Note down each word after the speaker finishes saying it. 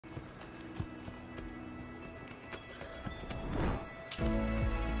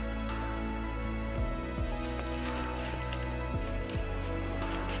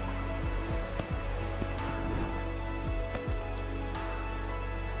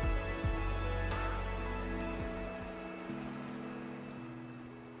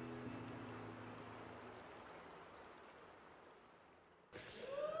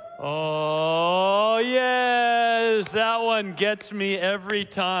Oh, yes, that one gets me every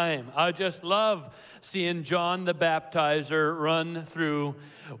time. I just love seeing John the Baptizer run through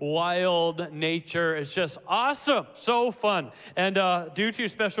wild nature. It's just awesome, so fun. And due to your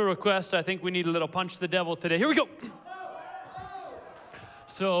special request, I think we need a little punch the devil today. Here we go.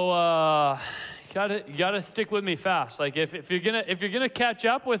 So, you gotta stick with me fast. Like if you're gonna catch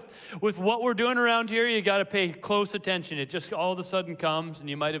up with what we're doing around here, you gotta pay close attention. It just all of a sudden comes, and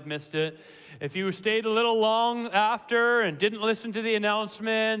you might have missed it. If you stayed a little long after and didn't listen to the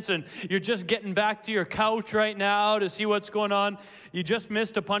announcements, and you're just getting back to your couch right now to see what's going on, you just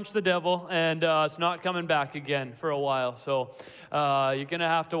missed a punch the devil, and it's not coming back again for a while. So you're gonna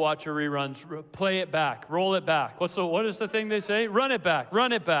have to watch your reruns, play it back, roll it back. What is the thing they say? Run it back,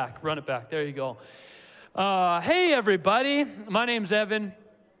 run it back, run it back. There you go. Hey everybody, my name's Evan.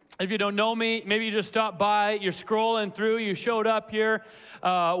 If you don't know me, maybe you just stopped by, you're scrolling through, you showed up here.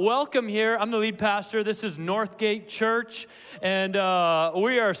 Welcome here. I'm the lead pastor. This is Northgate Church, and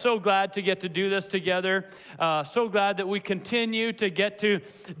we are so glad to get to do this together. So glad that we continue to get to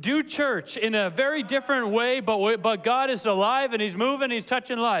do church in a very different way, but God is alive, and He's moving, He's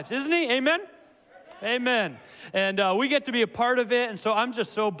touching lives. Isn't He? Amen? Amen. And we get to be a part of it, and so I'm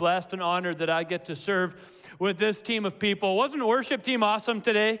just so blessed and honored that I get to serve with this team of people. Wasn't the worship team awesome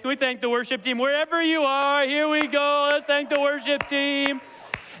today? Can we thank the worship team? Wherever you are, here we go. Let's thank the worship team.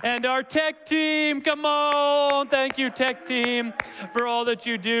 And our tech team, come on. Thank you, tech team, for all that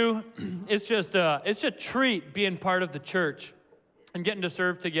you do. It's just a treat being part of the church and getting to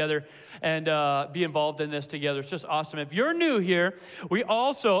serve together and be involved in this together. It's just awesome. If you're new here,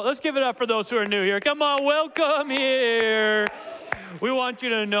 let's give it up for those who are new here. Come on, welcome here. We want you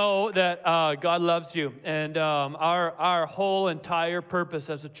to know that God loves you, and our whole entire purpose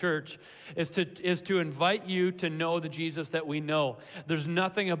as a church is to invite you to know the Jesus that we know. There's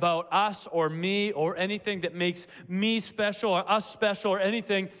nothing about us or me or anything that makes me special or us special or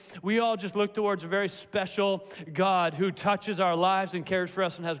anything. We all just look towards a very special God who touches our lives and cares for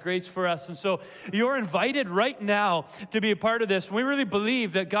us and has grace for us. And so you're invited right now to be a part of this. We really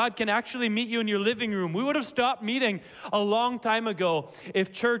believe that God can actually meet you in your living room. We would have stopped meeting a long time ago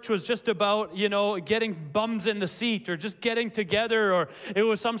if church was just about, getting bums in the seat or just getting together, or it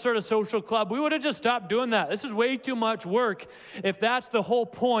was some sort of social club. We would have just stopped doing that. This is way too much work if that's the whole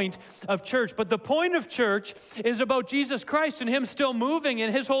point of church. But the point of church is about Jesus Christ and Him still moving,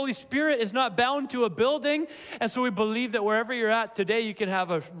 and His Holy Spirit is not bound to a building. And so we believe that wherever you're at today, you can have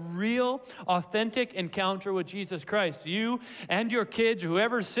a real, authentic encounter with Jesus Christ. You and your kids,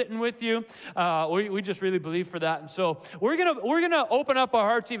 whoever's sitting with you, we just really believe for that. And so we're gonna open up our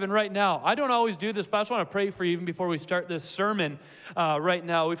hearts even right now. I don't always do this, but I just want to pray for you even before we start this sermon right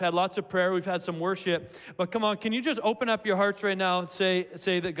now. We've had lots of prayer. We've had some worship. But come on, can you just open up your hearts right now and say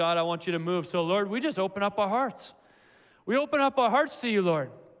that, God, I want you to move. So, Lord, we just open up our hearts. We open up our hearts to you,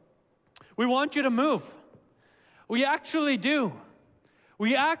 Lord. We want you to move. We actually do.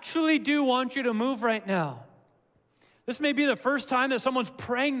 We actually do want you to move right now. This may be the first time that someone's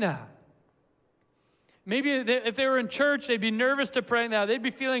praying that. Maybe if they were in church, they'd be nervous to praying that. They'd be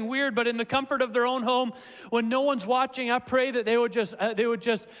feeling weird, but in the comfort of their own home, when no one's watching, I pray that they would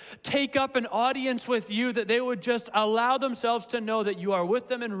just take up an audience with you, that they would just allow themselves to know that you are with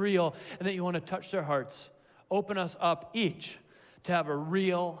them and real, and that you want to touch their hearts. Open us up each to have a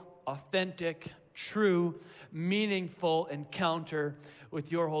real, authentic, true, meaningful encounter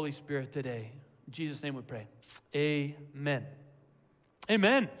with your Holy Spirit today. In Jesus' name we pray. Amen.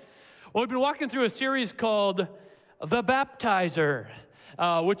 Amen. Well, we've been walking through a series called The Baptizer,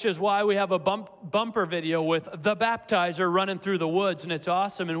 which is why we have a bumper video with the Baptizer running through the woods, and it's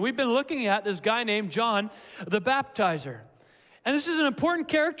awesome. And we've been looking at this guy named John the Baptizer. And this is an important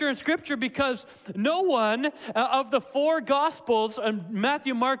character in Scripture because no one of the four Gospels,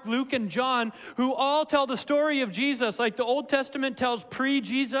 Matthew, Mark, Luke, and John, who all tell the story of Jesus, like the Old Testament tells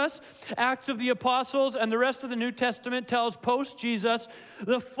pre-Jesus, Acts of the Apostles, and the rest of the New Testament tells post-Jesus.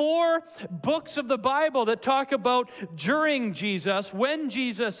 The four books of the Bible that talk about during Jesus, when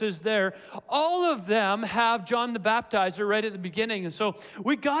Jesus is there, all of them have John the Baptizer right at the beginning. And so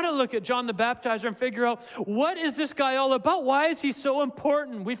we got to look at John the Baptizer and figure out, what is this guy all about? Why is he so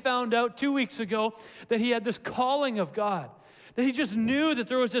important? We found out 2 weeks ago that he had this calling of God, That he just knew that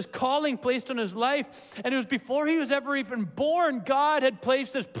there was this calling placed on his life. And it was before he was ever even born, God had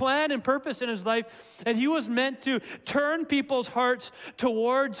placed this plan and purpose in his life. And he was meant to turn people's hearts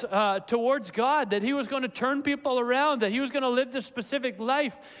towards God. That he was going to turn people around. That he was going to live this specific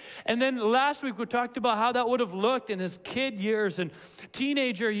life. And then last week we talked about how that would have looked in his kid years and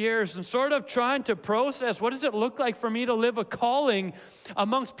teenager years. And sort of trying to process, what does it look like for me to live a calling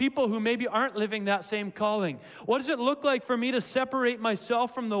amongst people who maybe aren't living that same calling? What does it look like for me to separate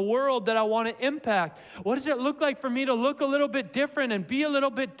myself from the world that I want to impact? What does it look like for me to look a little bit different and be a little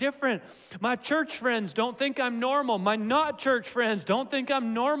bit different? My church friends don't think I'm normal. My not church friends don't think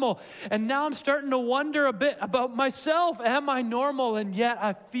I'm normal. And now I'm starting to wonder a bit about myself. Am I normal? And yet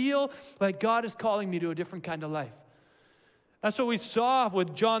I feel like God is calling me to a different kind of life. That's what we saw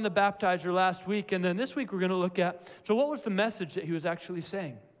with John the Baptizer last week. And then this week we're going to look at, so what was the message that he was actually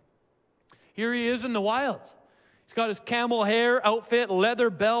saying? Here he is in the wild. He's got his camel hair outfit, leather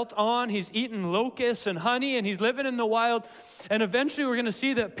belt on. He's eating locusts and honey, and he's living in the wild. And eventually we're going to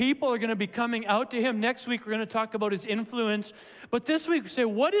see that people are going to be coming out to him. Next week we're going to talk about his influence. But this week we say,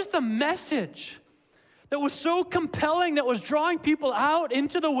 what is the message that was so compelling, that was drawing people out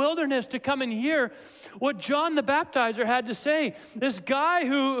into the wilderness to come and hear what John the Baptizer had to say? This guy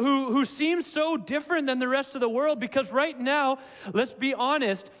who seems so different than the rest of the world, because right now, let's be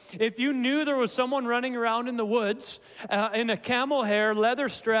honest, if you knew there was someone running around in the woods in a camel hair, leather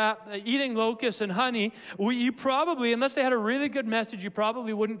strap, eating locusts and honey, you probably, unless they had a really good message, you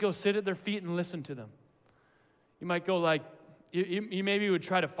probably wouldn't go sit at their feet and listen to them. You might go like, you maybe would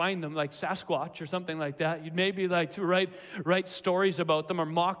try to find them like Sasquatch or something like that. You'd maybe like to write stories about them or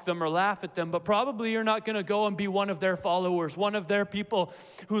mock them or laugh at them, but probably you're not going to go and be one of their followers, one of their people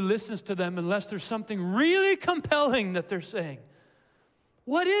who listens to them, unless there's something really compelling that they're saying.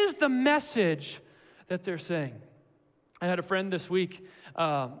 What is the message that they're saying? I had a friend this week.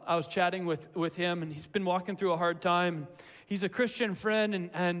 I was chatting with him, and he's been walking through a hard time. He's a Christian friend,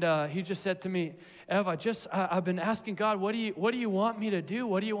 and he just said to me, Ev, I've been asking God, what do you want me to do?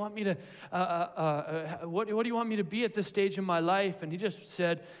 What do you want me to what do you want me to be at this stage in my life? And he just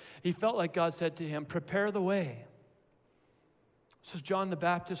said, he felt like God said to him, prepare the way. This is John the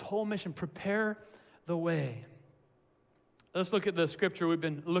Baptist's whole mission, prepare the way. Let's look at the scripture we've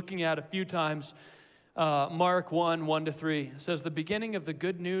been looking at a few times. Mark 1, 1-3. It says, the beginning of the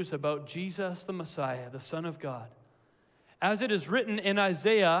good news about Jesus the Messiah, the Son of God. As it is written in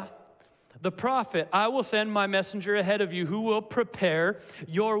Isaiah, the prophet, I will send my messenger ahead of you who will prepare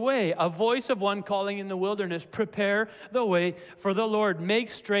your way. A voice of one calling in the wilderness, prepare the way for the Lord. Make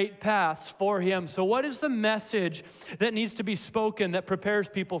straight paths for him. So what is the message that needs to be spoken that prepares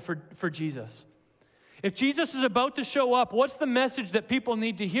people for Jesus? If Jesus is about to show up, what's the message that people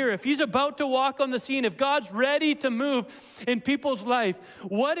need to hear? If he's about to walk on the scene, if God's ready to move in people's life,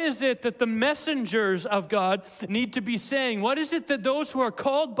 what is it that the messengers of God need to be saying? What is it that those who are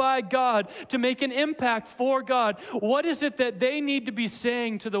called by God to make an impact for God, what is it that they need to be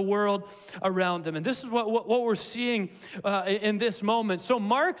saying to the world around them? And this is what we're seeing in this moment. So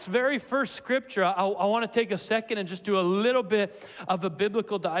Mark's very first scripture, I want to take a second and just do a little bit of a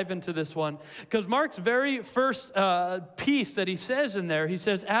biblical dive into this one, because Mark's very first piece that he says in there, he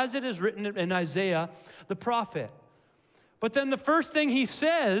says, as it is written in Isaiah, the prophet. But then the first thing he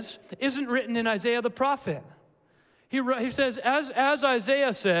says isn't written in Isaiah the prophet. He says, as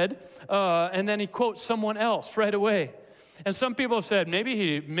Isaiah said, and then he quotes someone else right away. And some people have said, maybe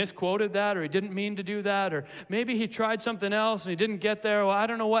he misquoted that, or he didn't mean to do that, or maybe he tried something else and he didn't get there. Well, I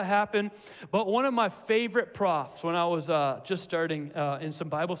don't know what happened. But one of my favorite profs when I was just starting in some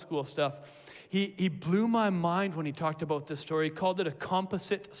Bible school stuff, he blew my mind when he talked about this story. He called it a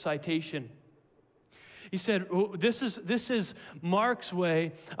composite citation. He said, this is Mark's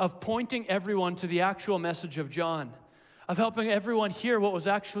way of pointing everyone to the actual message of John, of helping everyone hear what was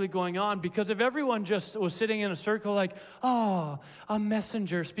actually going on. Because if everyone just was sitting in a circle like, oh, a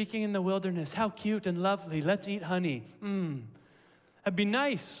messenger speaking in the wilderness, how cute and lovely, let's eat honey. That'd be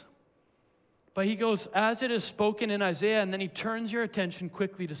nice. But he goes, as it is spoken in Isaiah, and then he turns your attention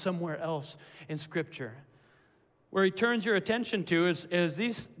quickly to somewhere else in Scripture. Where he turns your attention to is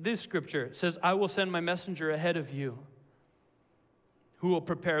this Scripture. It says, I will send my messenger ahead of you who will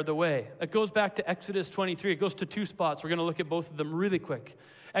prepare the way. It goes back to Exodus 23. It goes to two spots. We're going to look at both of them really quick.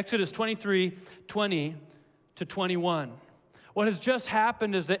 Exodus 23, 20 to 21. What has just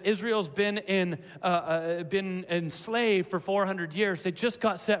happened is that Israel's been enslaved for 400 years. They just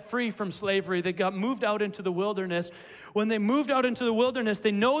got set free from slavery. They got moved out into the wilderness. When they moved out into the wilderness,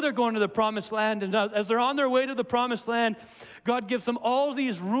 they know they're going to the promised land. And as they're on their way to the promised land, God gives them all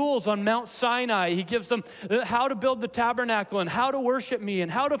these rules on Mount Sinai. He gives them how to build the tabernacle and how to worship me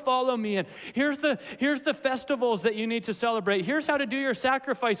and how to follow me. And here's the festivals that you need to celebrate. Here's how to do your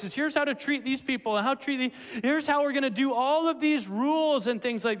sacrifices. Here's how to treat these people and how to treat these. Here's how we're going to do all of these rules and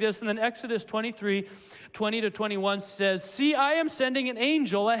things like this. And then Exodus 23:20-21 says, see, I am sending an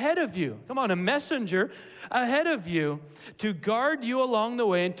angel ahead of you. Come on, a messenger ahead of you to guard you along the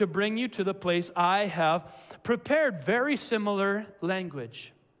way and to bring you to the place I have prepared. Very similar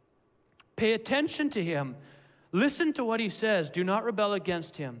language. Pay attention to him. Listen to what he says. Do not rebel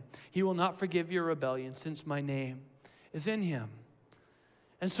against him. He will not forgive your rebellion since my name is in him.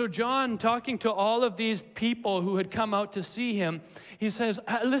 And so John, talking to all of these people who had come out to see him, he says,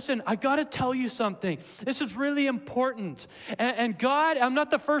 listen, I got to tell you something. This is really important. And God, I'm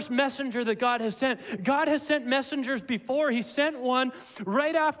not the first messenger that God has sent. God has sent messengers before. He sent one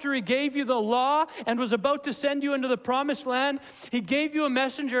right after he gave you the law and was about to send you into the promised land. He gave you a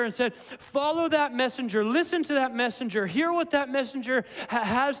messenger and said, follow that messenger. Listen to that messenger. Hear what that messenger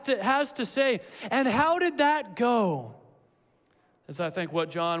has to say. And how did that go? Is I think what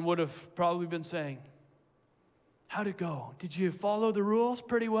John would have probably been saying. How'd it go? Did you follow the rules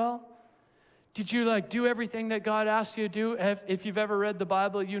pretty well? Did you do everything that God asked you to do? If you've ever read the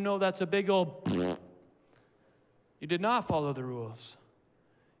Bible, you know that's a big old You did not follow the rules.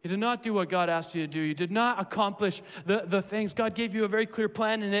 You did not do what God asked you to do. You did not accomplish the things. God gave you a very clear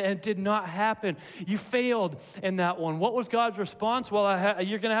plan, and it did not happen. You failed in that one. What was God's response? Well,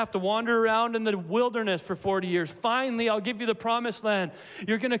 you're going to have to wander around in the wilderness for 40 years. Finally, I'll give you the promised land.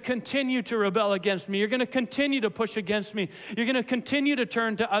 You're going to continue to rebel against me. You're going to continue to push against me. You're going to continue to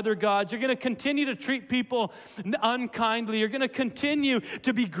turn to other gods. You're going to continue to treat people unkindly. You're going to continue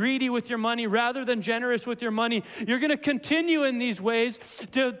to be greedy with your money rather than generous with your money. You're going to continue in these ways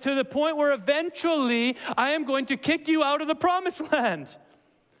to the point where eventually I am going to kick you out of the promised land.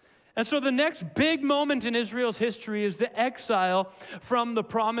 And so the next big moment in Israel's history is the exile from the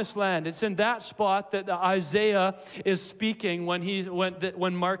promised land. It's in that spot that Isaiah is speaking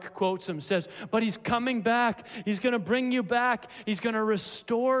when Mark quotes him, says, but he's coming back. He's going to bring you back. He's going to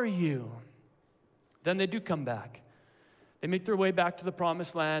restore you. Then they do come back. They make their way back to the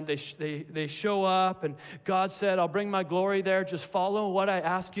promised land. They show up, and God said, I'll bring my glory there. Just follow what I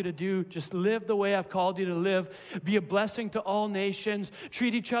ask you to do. Just live the way I've called you to live. Be a blessing to all nations.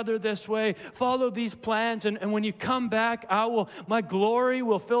 Treat each other this way. Follow these plans, and when you come back, my glory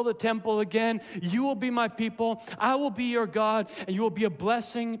will fill the temple again. You will be my people. I will be your God, and you will be a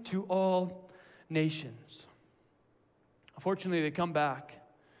blessing to all nations. Unfortunately, they come back.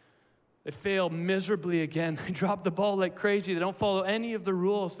 They fail miserably again. They drop the ball like crazy. They don't follow any of the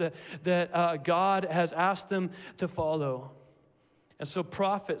rules that God has asked them to follow. And so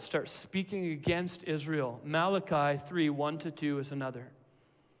prophets start speaking against Israel. Malachi 3:1-2 is another.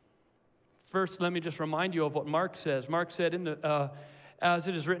 First, let me just remind you of what Mark says. Mark said, as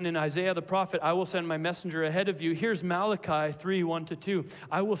it is written in Isaiah the prophet, I will send my messenger ahead of you. Here's Malachi 3:1-2.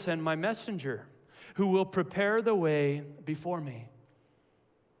 I will send my messenger who will prepare the way before me.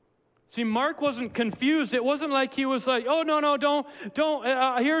 See, Mark wasn't confused. It wasn't like he was like, oh, no, don't.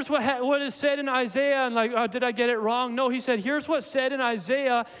 Here's what is said in Isaiah, and did I get it wrong? No, he said, here's what's said in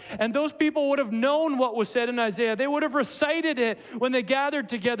Isaiah, and those people would have known what was said in Isaiah. They would have recited it when they gathered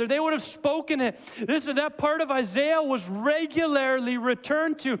together. They would have spoken it. That part of Isaiah was regularly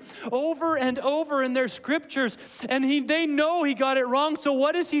returned to over and over in their scriptures, and they know he got it wrong, so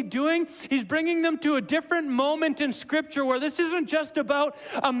what is he doing? He's bringing them to a different moment in Scripture where this isn't just about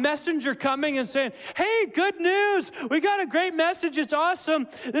a messenger coming and saying, hey, good news, we got a great message, it's awesome.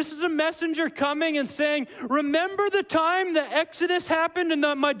 This is a messenger coming and saying, remember the time the Exodus happened and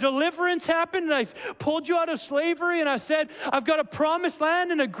my deliverance happened and I pulled you out of slavery and I said, I've got a promised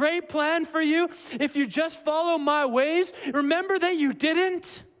land and a great plan for you if you just follow my ways. Remember that you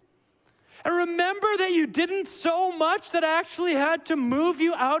didn't? And remember that you didn't so much that I actually had to move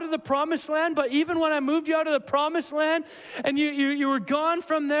you out of the promised land. But even when I moved you out of the promised land and you were gone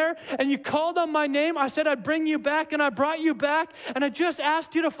from there and you called on my name, I said I'd bring you back and I brought you back and I just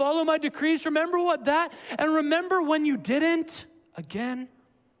asked you to follow my decrees. Remember and remember when you didn't again.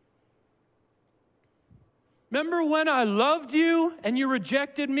 Remember when I loved you and you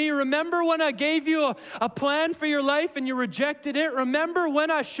rejected me? Remember when I gave you a plan for your life and you rejected it? Remember when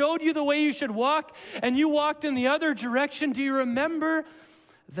I showed you the way you should walk and you walked in the other direction? Do you remember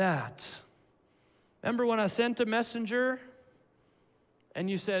that? Remember when I sent a messenger and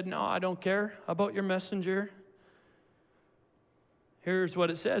you said, no, I don't care about your messenger? Here's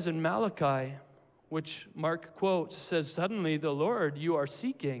what it says in Malachi, which Mark quotes. It says, suddenly the Lord you are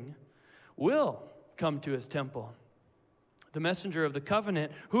seeking will come to his temple. the messenger of the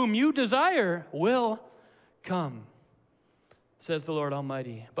covenant, whom you desire, will come, says the Lord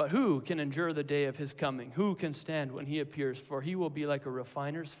Almighty. But who can endure the day of his coming? Who can stand when he appears? For he will be like a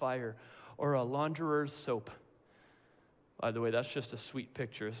refiner's fire or a launderer's soap. By the way, that's just a sweet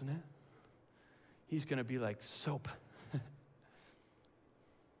picture, isn't it? He's going to be like soap.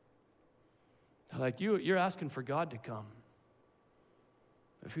 Like you're asking for God to come.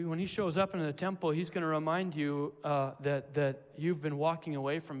 When he shows up in the temple, he's going to remind you that you've been walking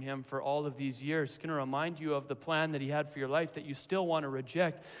away from him for all of these years. He's going to remind you of the plan that he had for your life that you still want to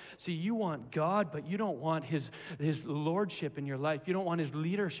reject. See, you want God, but you don't want his lordship in your life. You don't want his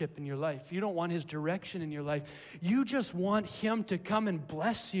leadership in your life. You don't want his direction in your life. You just want him to come and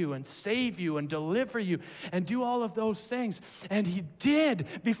bless you and save you and deliver you and do all of those things. And he did.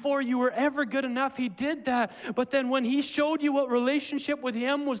 Before you were ever good enough, he did that. But then when he showed you what relationship with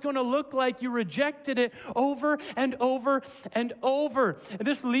him was going to look like, you rejected it over and over and over. And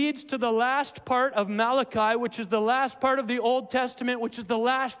this leads to the last part of Malachi, which is the last part of the Old Testament, which is the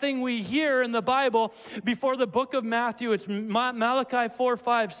last thing we hear in the Bible before the book of Matthew. It's Malachi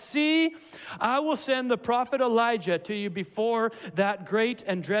 4:5. See, I will send the prophet Elijah to you before that great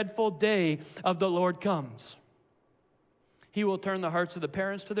and dreadful day of the Lord comes. He will turn the hearts of the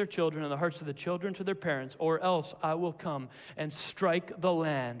parents to their children and the hearts of the children to their parents, or else I will come and strike the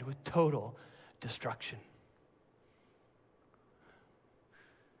land with total destruction.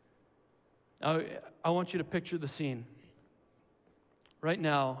 Now, I want you to picture the scene. Right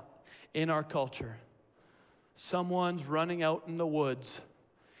now, in our culture, someone's running out in the woods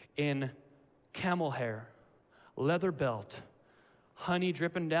in camel hair, leather belt, honey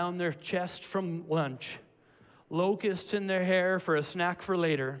dripping down their chest from lunch, locusts in their hair for a snack for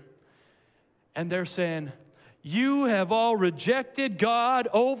later, and they're saying, you have all rejected God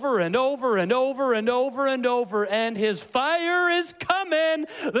over and over and over and over and over, and his fire is coming.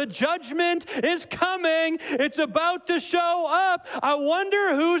 The judgment is coming. It's about to show up. I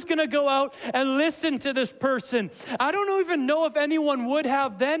wonder who's going to go out and listen to this person. I don't even know if anyone would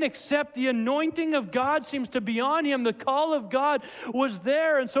have then, except the anointing of God seems to be on him. The call of God was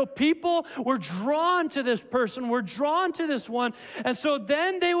there, and so people were drawn to this person, were drawn to this one, and so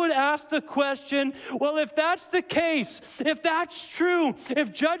then they would ask the question, well, if that's the case, if that's true,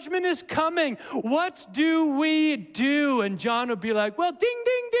 if judgment is coming, what do we do? And John would be like, well, ding,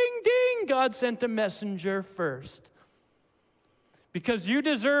 ding, ding, ding. God sent a messenger first. Because you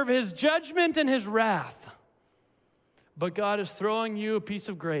deserve his judgment and his wrath. But God is throwing you a piece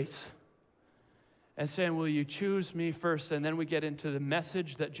of grace and saying, will you choose me first? And then we get into the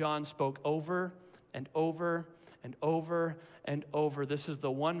message that John spoke over and over and over and over. This is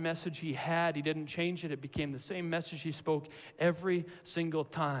the one message he had. He didn't change it. It became the same message he spoke every single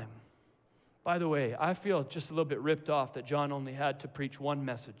time. By the way, I feel just a little bit ripped off that John only had to preach one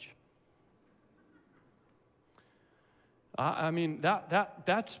message. I mean,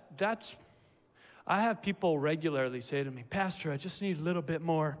 that's. I have people regularly say to me, Pastor, I just need a little bit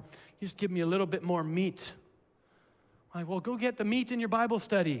more. You just give me a little bit more meat. I'm like, well, go get the meat in your Bible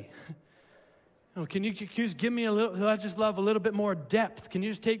study. Oh, can you just give me a little, I just love a little bit more depth. Can you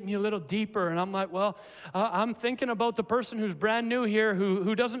just take me a little deeper? And I'm like, well, I'm thinking about the person who's brand new here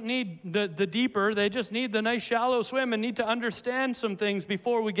who doesn't need the deeper. They just need the nice shallow swim and need to understand some things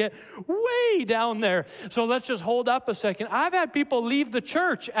before we get way down there. So let's just hold up a second. I've had people leave the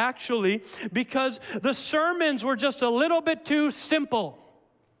church, actually, because the sermons were just a little bit too simple.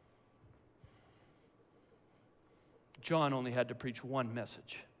 John only had to preach one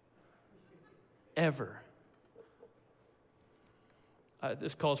message. Ever.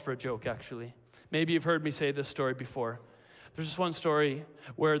 This calls for a joke, actually. Maybe you've heard me say this story before. There's this one story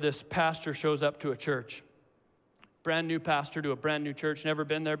where this pastor shows up to a church. Brand new pastor to a brand new church, never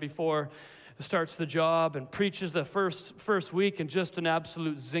been there before. Starts the job and preaches the first week and just an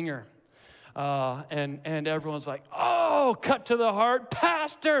absolute zinger. And everyone's like, oh, cut to the heart,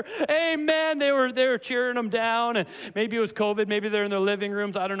 Pastor, amen. They were cheering him down, and maybe it was COVID, maybe they're in their living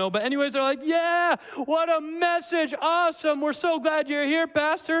rooms, I don't know. But anyways, they're like, yeah, what a message, awesome. We're so glad you're here,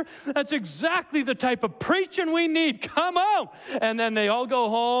 Pastor. That's exactly the type of preaching we need. Come on. And then they all go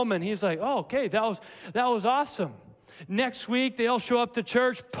home, and he's like, oh, okay, that was awesome. Next week, they all show up to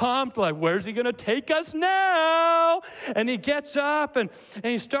church pumped, like, where's he going to take us now? And he gets up, and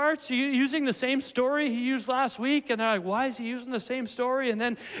he starts using the same story he used last week. And they're like, why is he using the same story? And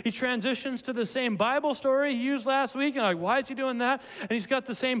then he transitions to the same Bible story he used last week. And they're like, why is he doing that? And he's got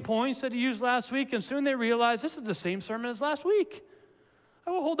the same points that he used last week. And soon they realize this is the same sermon as last week.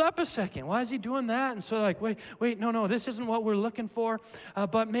 Oh, hold up a second. Why is he doing that? And so like, wait, no, this isn't what we're looking for.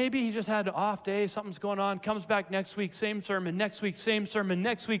 But maybe he just had an off day. Something's going on. Comes back next week, same sermon. Next week, same sermon.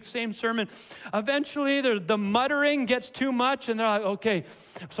 Next week, same sermon. Eventually, the muttering gets too much, and they're like, okay.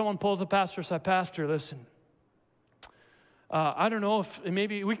 If someone pulls the pastor aside, Pastor, listen. I don't know if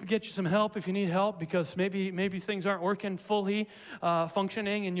maybe we can get you some help if you need help, because maybe things aren't working fully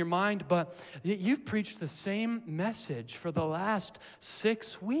functioning in your mind, but you've preached the same message for the last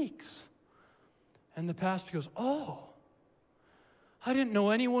 6 weeks. And the pastor goes, oh, I didn't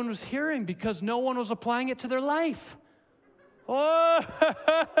know anyone was hearing because no one was applying it to their life. Oh,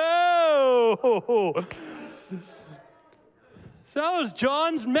 so that was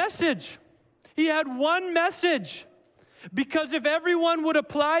John's message. He had one message. Because if everyone would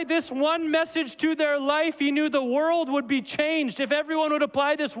apply this one message to their life, he knew the world would be changed. If everyone would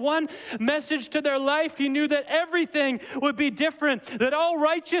apply this one message to their life, he knew that everything would be different, that all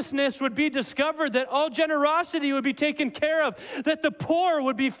righteousness would be discovered, that all generosity would be taken care of, that the poor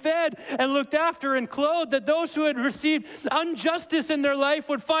would be fed and looked after and clothed, that those who had received injustice in their life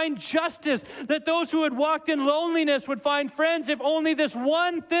would find justice, that those who had walked in loneliness would find friends. If only this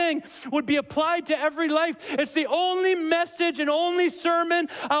one thing would be applied to every life. It's the only message and only sermon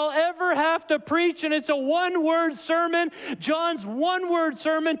I'll ever have to preach, and it's a one-word sermon. John's one-word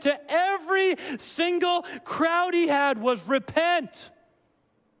sermon to every single crowd he had was repent.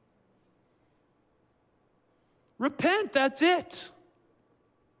 Repent, that's it.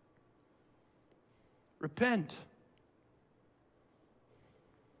 Repent.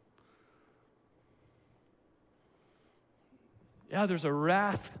 Yeah, there's a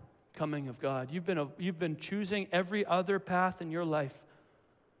wrath coming of God. You've been choosing every other path in your life.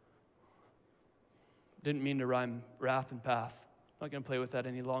 Didn't mean to rhyme wrath and path. I'm not going to play with that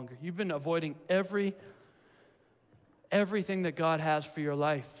any longer. You've been avoiding everything that God has for your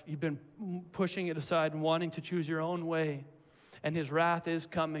life. You've been pushing it aside and wanting to choose your own way. And his wrath is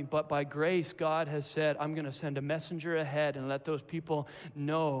coming, but by grace, God has said, I'm going to send a messenger ahead and let those people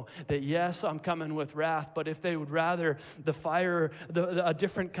know that, yes, I'm coming with wrath, but if they would rather the fire, a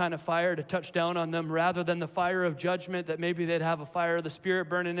different kind of fire to touch down on them rather than the fire of judgment, that maybe they'd have a fire of the Spirit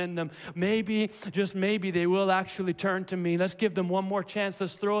burning in them. Maybe, just maybe, they will actually turn to me. Let's give them one more chance.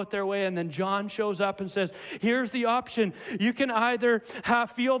 Let's throw it their way. And then John shows up and says, here's the option. You can either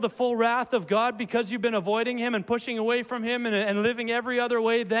feel the full wrath of God because you've been avoiding him and pushing away from him and living every other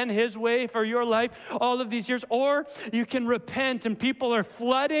way than his way for your life all of these years, or you can repent, and people are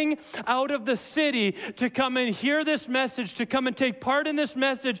flooding out of the city to come and hear this message, to come and take part in this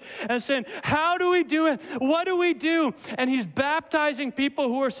message, and saying, how do we do it? What do we do? And he's baptizing people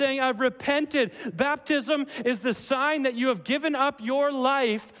who are saying, I've repented. Baptism is the sign that you have given up your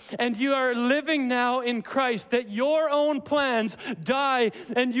life and you are living now in Christ, that your own plans die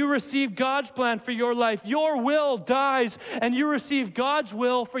and you receive God's plan for your life. Your will dies and you receive God's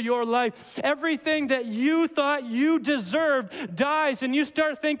will for your life. Everything that you thought you deserved dies, and you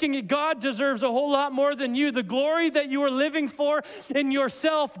start thinking God deserves a whole lot more than you. The glory that you were living for in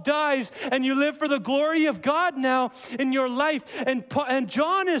yourself dies, and you live for the glory of God now in your life. And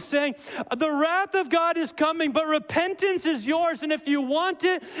John is saying, the wrath of God is coming, but repentance is yours. And if you want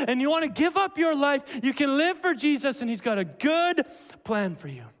it and you want to give up your life, you can live for Jesus, and he's got a good plan for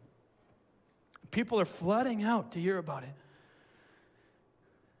you. People are flooding out to hear about it.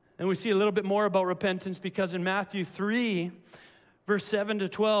 And we see a little bit more about repentance because in Matthew 3, verse 7 to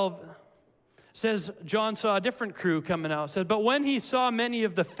 12, says John saw a different crew coming out. It said, but when he saw many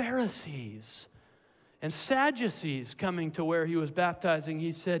of the Pharisees and Sadducees coming to where he was baptizing,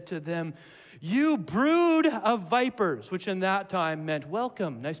 he said to them, you brood of vipers, which in that time meant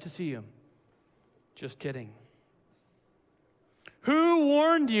welcome, nice to see you. Just kidding. Who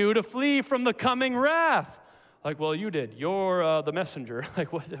warned you to flee from the coming wrath? Like, well, you did. You're the messenger.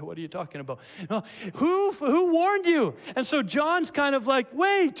 Like, what are you talking about? No, who warned you? And so John's kind of like,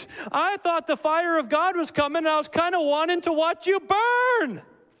 wait, I thought the fire of God was coming, and I was kind of wanting to watch you burn.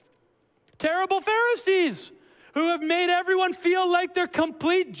 Terrible Pharisees who have made everyone feel like they're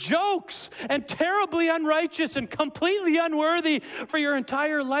complete jokes and terribly unrighteous and completely unworthy for your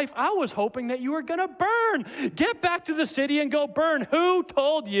entire life. I was hoping that you were going to burn. Get back to the city and go burn. Who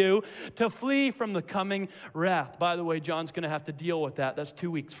told you to flee from the coming wrath? By the way, John's going to have to deal with that. That's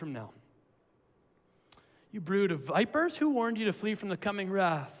 2 weeks from now. You brood of vipers, who warned you to flee from the coming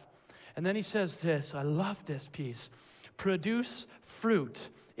wrath? And then he says this, I love this piece. Produce fruit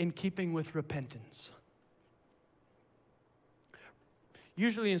in keeping with repentance.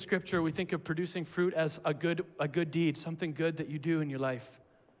 Usually in Scripture, we think of producing fruit as a good deed, something good that you do in your life.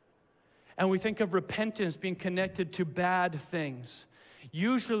 And we think of repentance being connected to bad things.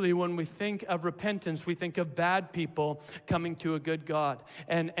 Usually when we think of repentance, we think of bad people coming to a good God.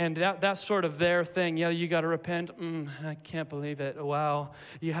 And that's sort of their thing. Yeah, you got to repent. I can't believe it. Wow.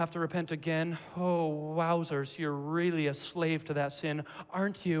 You have to repent again? Oh, wowzers. You're really a slave to that sin,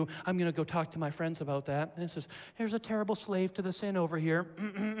 aren't you? I'm going to go talk to my friends about that. This is, here's a terrible slave to the sin over here.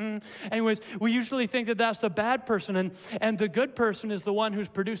 Anyways, we usually think that that's the bad person, and the good person is the one who's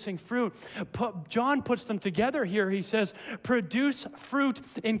producing fruit. John puts them together here. He says, produce fruit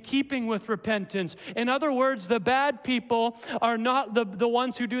in keeping with repentance. In other words, the bad people are not the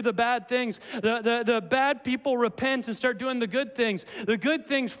ones who do the bad things. The bad people repent and start doing the good things. The good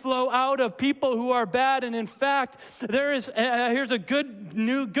things flow out of people who are bad. And in fact, there is here's a good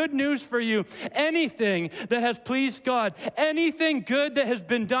news for you. Anything that has pleased God, anything good that has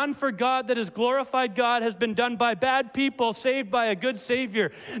been done for God, that has glorified God, has been done by bad people saved by a good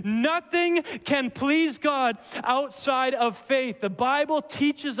Savior. Nothing can please God outside of faith. The Bible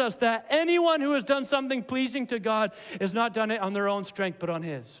teaches us that anyone who has done something pleasing to God has not done it on their own strength, but on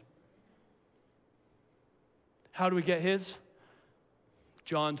His. How do we get His?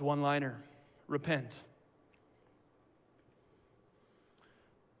 John's one-liner, repent.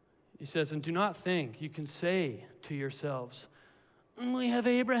 He says, and do not think you can say to yourselves, we have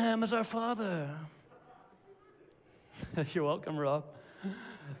Abraham as our father. You're welcome, Rob.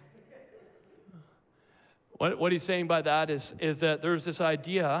 What he's saying by that is that there's this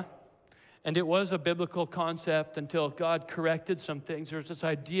idea, and it was a biblical concept until God corrected some things. There's this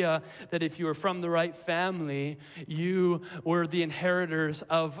idea that if you were from the right family, you were the inheritors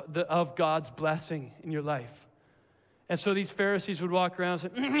of God's blessing in your life. And so these Pharisees would walk around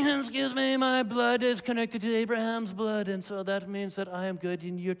and say, excuse me, my blood is connected to Abraham's blood, and so that means that I am good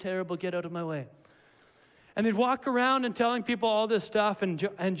and you're terrible, get out of my way. And they'd walk around and telling people all this stuff, and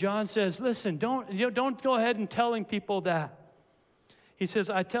John says, listen, don't go ahead and telling people that. He says,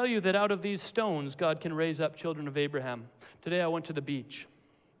 I tell you that out of these stones, God can raise up children of Abraham. Today I went to the beach,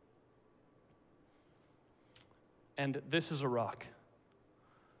 and this is a rock.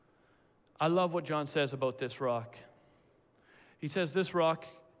 I love what John says about this rock. He says this rock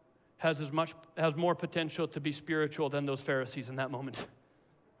has more potential to be spiritual than those Pharisees in that moment.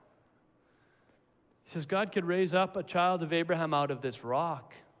 He says God could raise up a child of Abraham out of this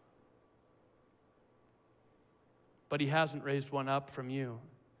rock, but He hasn't raised one up from you.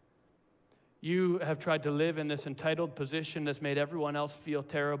 You have tried to live in this entitled position that's made everyone else feel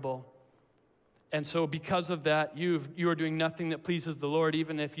terrible. And so because of that, you are doing nothing that pleases the Lord,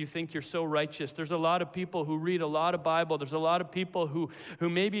 even if you think you're so righteous. There's a lot of people who read a lot of Bible. There's a lot of people who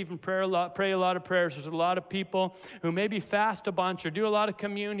maybe even pray a lot of prayers. There's a lot of people who maybe fast a bunch or do a lot of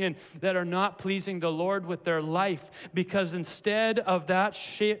communion that are not pleasing the Lord with their life, because instead of that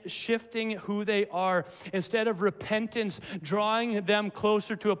shifting who they are, instead of repentance drawing them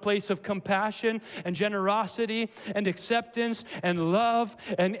closer to a place of compassion and generosity and acceptance and love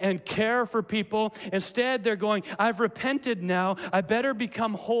and care for people, instead they're going, I've repented now, I better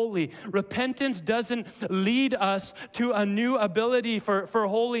become holy. Repentance doesn't lead us to a new ability for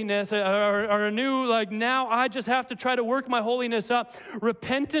holiness or a new, now I just have to try to work my holiness up.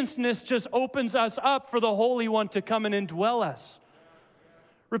 Repentance just opens us up for the Holy One to come and indwell us.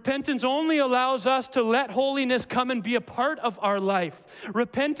 Repentance only allows us to let holiness come and be a part of our life.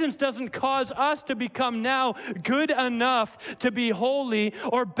 Repentance doesn't cause us to become now good enough to be holy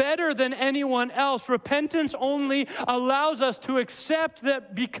or better than anyone else. Repentance only allows us to accept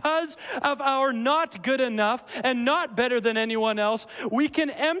that because of our not good enough and not better than anyone else, we can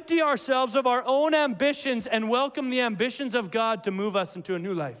empty ourselves of our own ambitions and welcome the ambitions of God to move us into a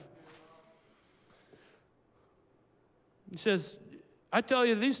new life. He says, I tell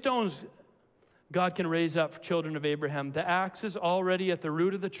you, these stones God can raise up for children of Abraham. The axe is already at the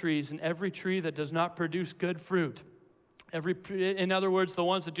root of the trees, and every tree that does not produce good fruit, in other words, the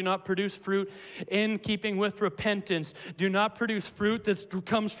ones that do not produce fruit in keeping with repentance, do not produce fruit that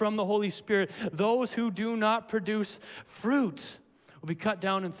comes from the Holy Spirit. Those who do not produce fruit will be cut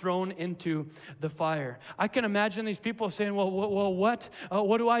down and thrown into the fire. I can imagine these people saying, well,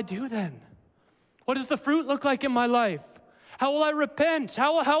 what do I do then? What does the fruit look like in my life? How will I repent?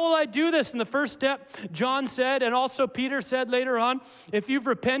 How will I do this? And the first step, John said, and also Peter said later on, if you've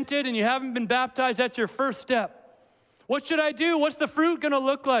repented and you haven't been baptized, that's your first step. What should I do? What's the fruit going to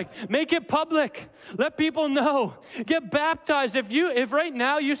look like? Make it public. Let people know. Get baptized. If right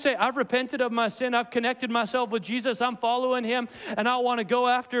now you say, I've repented of my sin, I've connected myself with Jesus, I'm following him, and I want to go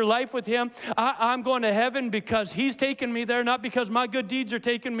after life with him, I'm going to heaven because he's taken me there, not because my good deeds are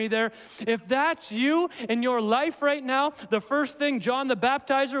taking me there. If that's you in your life right now, the first thing John the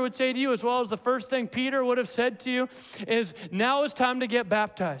Baptizer would say to you, as well as the first thing Peter would have said to you, is now is time to get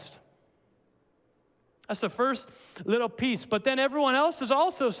baptized. That's the first little piece. But then everyone else is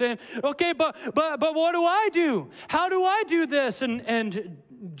also saying, okay, but what do I do? How do I do this? And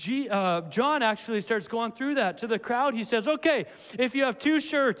John actually starts going through that. To the crowd, he says, okay, if you have 2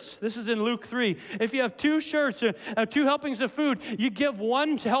 shirts, this is in Luke 3, if you have 2 shirts, 2 helpings of food, you give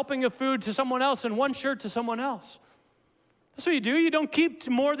 1 helping of food to someone else and 1 shirt to someone else. That's what you do. You don't keep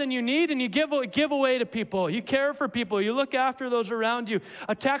more than you need, and you give away to people. You care for people. You look after those around you.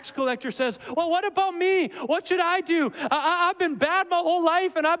 A tax collector says, well, what about me? What should I do? I've been bad my whole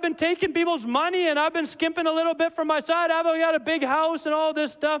life, and I've been taking people's money, and I've been skimping a little bit from my side. I've got a big house and all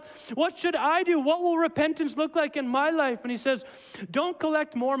this stuff. What should I do? What will repentance look like in my life? And he says, don't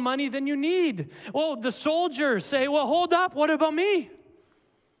collect more money than you need. Well, the soldiers say, well, hold up. What about me?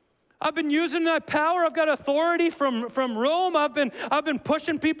 I've been using my power. I've got authority from Rome. I've been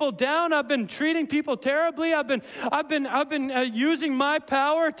pushing people down. I've been treating people terribly. I've been using my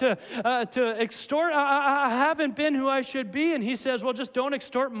power to extort. I haven't been who I should be. And he says, well, just don't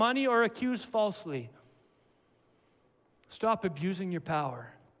extort money or accuse falsely. Stop abusing your power.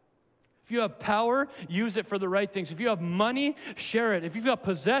 If you have power, use it for the right things. If you have money, share it. If you've got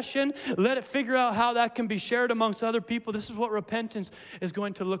possession, let it figure out how that can be shared amongst other people. This is what repentance is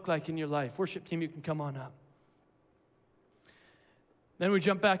going to look like in your life. Worship team, you can come on up. Then we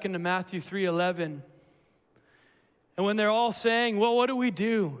jump back into Matthew 3:11. And when they're all saying, well, what do we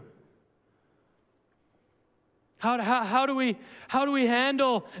do? How do we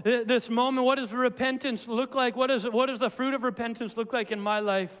handle this moment? What does repentance look like? What does the fruit of repentance look like in my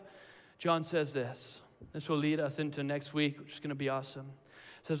life? John says this. This will lead us into next week, which is going to be awesome.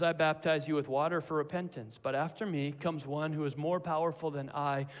 It says, I baptize you with water for repentance, but after me comes one who is more powerful than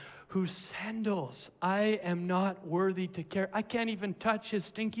I, whose sandals I am not worthy to carry. I can't even touch his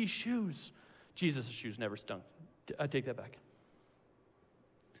stinky shoes. Jesus' shoes never stunk. I take that back.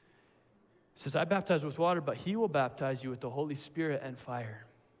 It says, I baptize with water, but he will baptize you with the Holy Spirit and fire.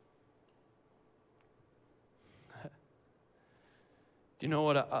 Do you know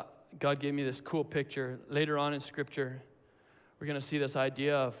what God gave me this cool picture? Later on in Scripture, we're going to see this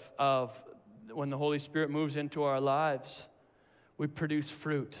idea of when the Holy Spirit moves into our lives, we produce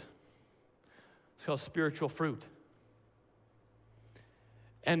fruit. It's called spiritual fruit.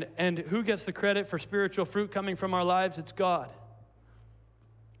 And who gets the credit for spiritual fruit coming from our lives? It's God.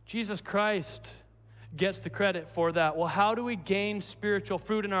 Jesus Christ gets the credit for that. Well, how do we gain spiritual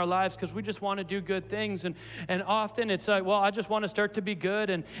fruit in our lives? Because we just want to do good things. And often it's like, well, I just want to start to be good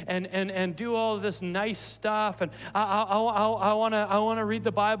and do all of this nice stuff. And I want to read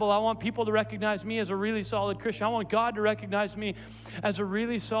the Bible. I want people to recognize me as a really solid Christian. I want God to recognize me as a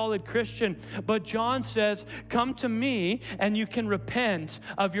really solid Christian. But John says, come to me and you can repent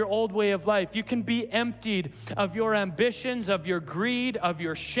of your old way of life. You can be emptied of your ambitions, of your greed, of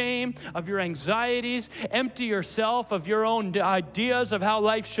your shame, of your anxieties. Empty yourself of your own ideas of how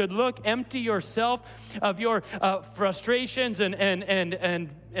life should look. Empty yourself of your frustrations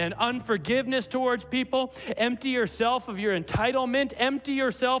and unforgiveness towards people. Empty yourself of your entitlement. Empty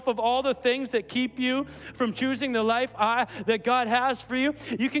yourself of all the things that keep you from choosing the life that God has for you.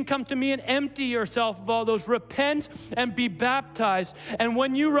 You can come to me and empty yourself of all those. Repent and be baptized. And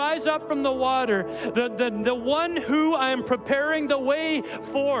when you rise up from the water, the one who I am preparing the way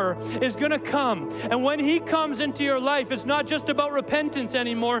for is going to come. And when he comes into your life, it's not just about repentance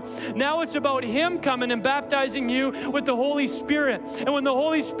anymore. Now it's about him coming and baptizing you with the Holy Spirit. And when the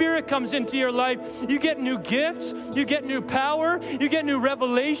Holy Spirit comes into your life, you get new gifts, you get new power, you get new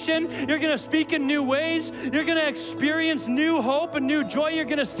revelation, you're going to speak in new ways, you're going to experience new hope and new joy, you're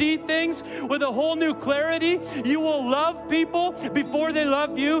going to see things with a whole new clarity. You will love people before they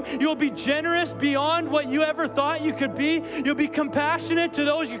love you. You'll be generous beyond what you ever thought you could be. You'll be compassionate to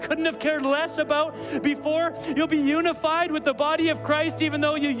those you couldn't have cared less about before. You'll be unified with the body of Christ, even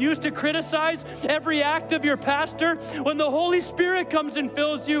though you used to criticize every act of your pastor. When the Holy Spirit comes and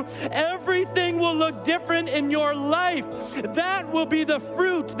fills you, everything will look different in your life. That will be the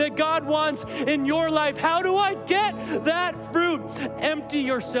fruit that God wants in your life. How do I get that fruit? Empty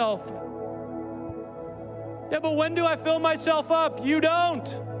yourself. Yeah, but when do I fill myself up? You don't.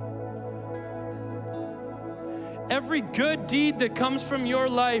 Every good deed that comes from your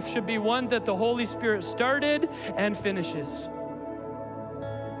life should be one that the Holy Spirit started and finishes.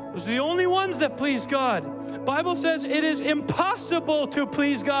 Those are the only ones that please God. Bible says it is impossible to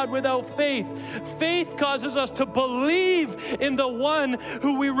please God without faith. Faith causes us to believe in the one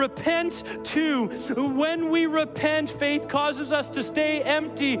who we repent to. When we repent, faith causes us to stay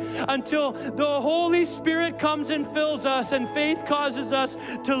empty until the Holy Spirit comes and fills us, and faith causes us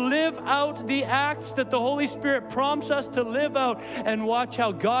to live out the acts that the Holy Spirit prompts us to live out, and watch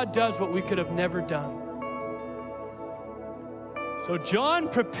how God does what we could have never done. So John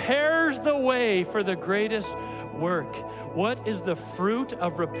prepares the way for the greatest work. What is the fruit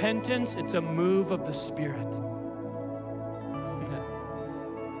of repentance? It's a move of the Spirit.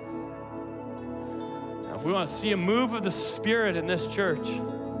 Now, if we want to see a move of the Spirit in this church,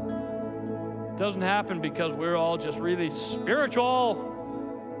 it doesn't happen because we're all just really spiritual.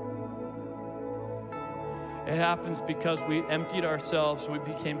 It happens because we emptied ourselves. We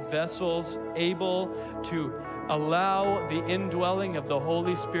became vessels able to allow the indwelling of the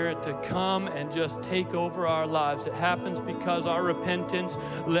Holy Spirit to come and just take over our lives. It happens because our repentance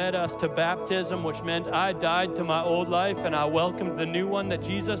led us to baptism, which meant I died to my old life and I welcomed the new one that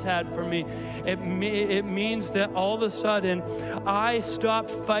Jesus had for me. It means that all of a sudden I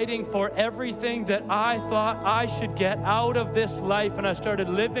stopped fighting for everything that I thought I should get out of this life, and I started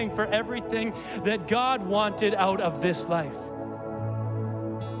living for everything that God wanted out of this life.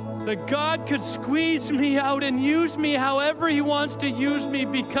 So God could squeeze me out and use me however He wants to use me,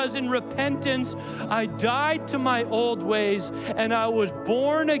 because in repentance, I died to my old ways and I was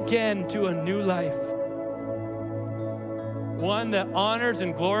born again to a new life. One that honors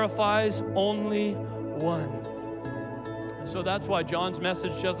and glorifies only one. So that's why John's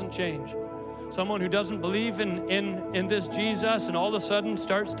message doesn't change. Someone who doesn't believe in this Jesus and all of a sudden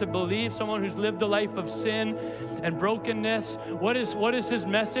starts to believe, someone who's lived a life of sin and brokenness, what is his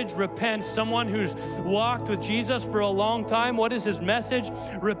message? Repent. Someone who's walked with Jesus for a long time, what is his message?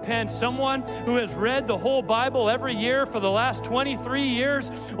 Repent. Someone who has read the whole Bible every year for the last 23 years,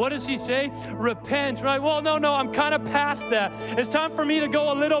 what does he say? Repent. Right? Well, no, I'm kind of past that. It's time for me to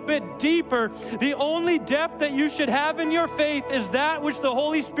go a little bit deeper. The only depth that you should have in your faith is that which the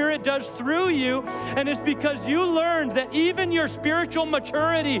Holy Spirit does through you. And it's because you learned that even your spiritual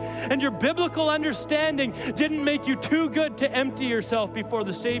maturity and your biblical understanding didn't make you too good to empty yourself before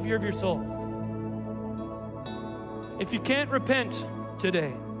the Savior of your soul. If you can't repent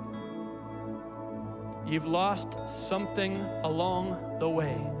today, you've lost something along the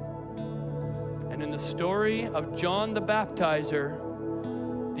way. And in the story of John the Baptizer,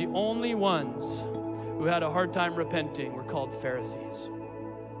 the only ones who had a hard time repenting were called Pharisees,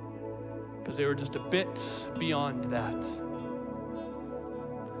 because they were just a bit beyond that.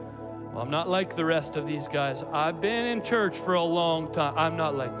 Well, I'm not like the rest of these guys. I've been in church for a long time. I'm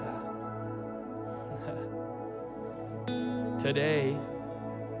not like that. Today,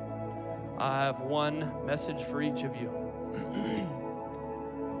 I have one message for each of you.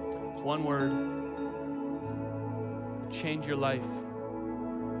 It's one word. Change your life.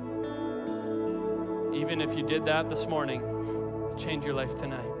 Even if you did that this morning, change your life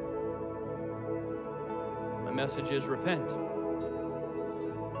tonight. My message is repent.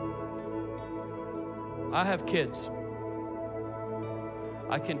 I have kids.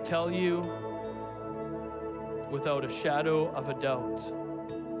 I can tell you without a shadow of a doubt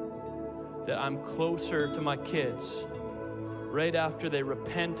that I'm closer to my kids right after they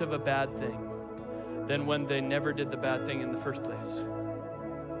repent of a bad thing than when they never did the bad thing in the first place.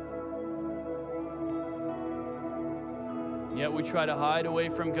 Yet we try to hide away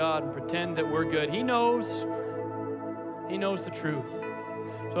from God and pretend that we're good. He knows. He knows the truth.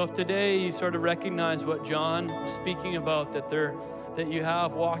 So if today you sort of recognize what John was speaking about, that you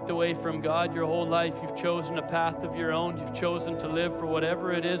have walked away from God your whole life, you've chosen a path of your own, you've chosen to live for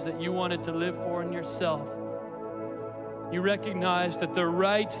whatever it is that you wanted to live for in yourself. You recognize that the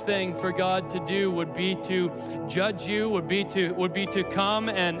right thing for God to do would be to judge you, would be to come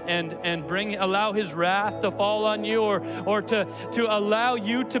and allow His wrath to fall on you, or to allow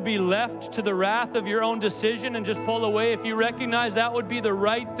you to be left to the wrath of your own decision and just pull away. If you recognize that would be the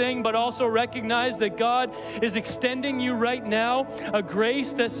right thing, but also recognize that God is extending you right now a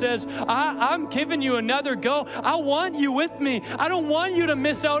grace that says, I'm giving you another go. I want you with me. I don't want you to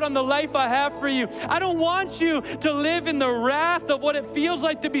miss out on the life I have for you. I don't want you to live in the wrath of what it feels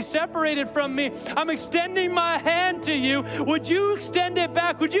like to be separated from me. I'm extending my hand to you. Would you extend it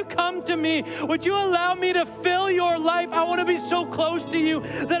back? Would you come to me? Would you allow me to fill your life? I want to be so close to you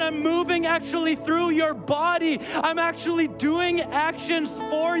that I'm moving actually through your body. I'm actually doing actions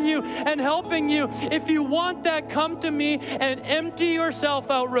for you and helping you. If you want that, come to me and empty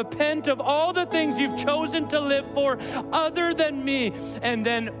yourself out. Repent of all the things you've chosen to live for other than me, and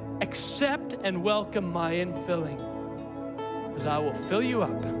then accept and welcome my infilling, because I will fill you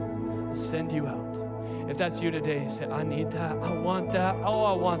up and send you out. If that's you today, say, I need that. I want that. Oh,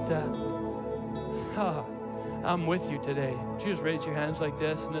 I want that. I'm with you today. Would you just raise your hands like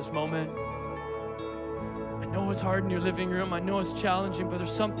this in this moment? I know it's hard in your living room. I know it's challenging, but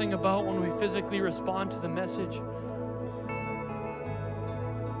there's something about when we physically respond to the message.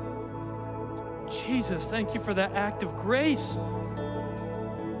 Jesus, thank you for that act of grace.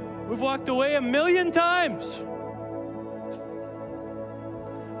 We've walked away 1,000,000 times.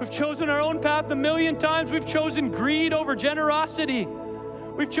 We've chosen our own path 1,000,000 times. We've chosen greed over generosity.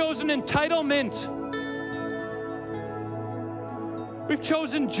 We've chosen entitlement. We've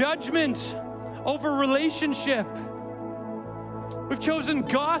chosen judgment over relationship. We've chosen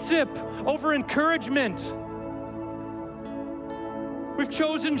gossip over encouragement. We've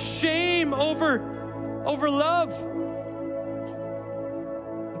chosen shame over love.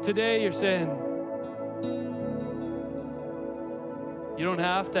 And today you're saying, you don't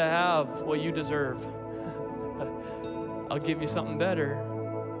have to have what you deserve. I'll give you something better.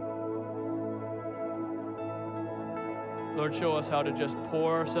 Lord, show us how to just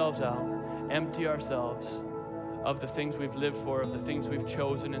pour ourselves out, empty ourselves of the things we've lived for, of the things we've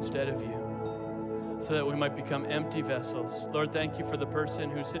chosen instead of you, so that we might become empty vessels. Lord, thank you for the person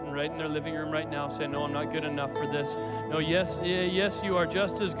who's sitting right in their living room right now saying, no, I'm not good enough for this. No, yes, you are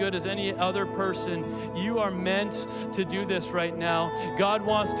just as good as any other person. You are meant to do this right now. God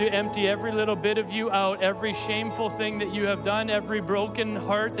wants to empty every little bit of you out, every shameful thing that you have done, every broken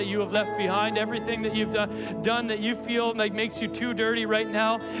heart that you have left behind, everything that you've done that you feel like makes you too dirty right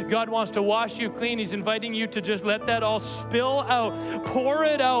now. God wants to wash you clean. He's inviting you to just let that all spill out, pour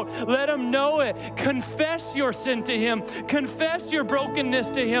it out, let him know it. Confess your sin to him. Confess your brokenness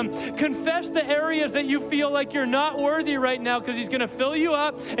to him. Confess the areas that you feel like you're not worthy right now, because he's going to fill you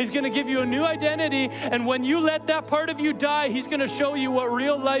up. He's going to give you a new identity. And when you let that part of you die, he's going to show you what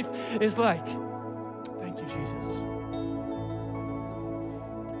real life is like. Thank you, Jesus.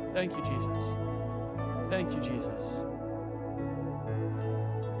 Thank you, Jesus. Thank you, Jesus.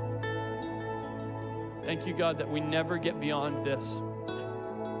 Thank you, God, that we never get beyond this.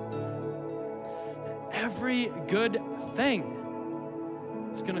 Every good thing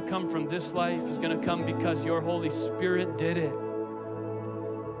is going to come from this life, is going to come because your Holy Spirit did it.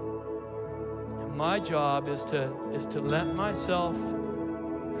 And my job is to let myself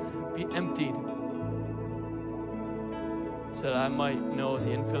be emptied so that I might know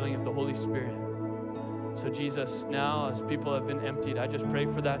the infilling of the Holy Spirit. So Jesus, now as people have been emptied, I just pray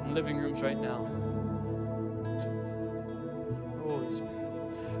for that in living rooms right now. Holy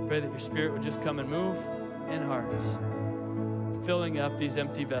Spirit, pray that your Spirit would just come and move in hearts, filling up these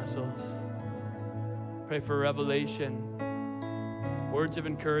empty vessels. Pray for revelation, words of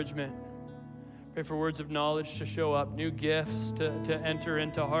encouragement. Pray for words of knowledge to show up, new gifts to enter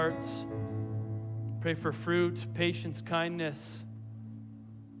into hearts. Pray for fruit, patience, kindness,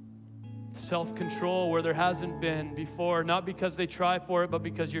 self-control where there hasn't been before, not because they try for it, but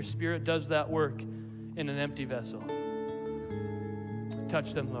because your Spirit does that work in an empty vessel.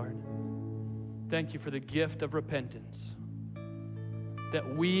 Touch them, Lord. Thank you for the gift of repentance,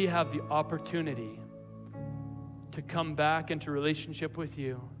 that we have the opportunity to come back into relationship with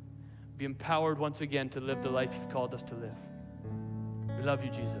you, be empowered once again to live the life you've called us to live. We love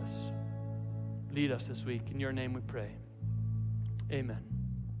you, Jesus. Lead us this week. In your name we pray. Amen.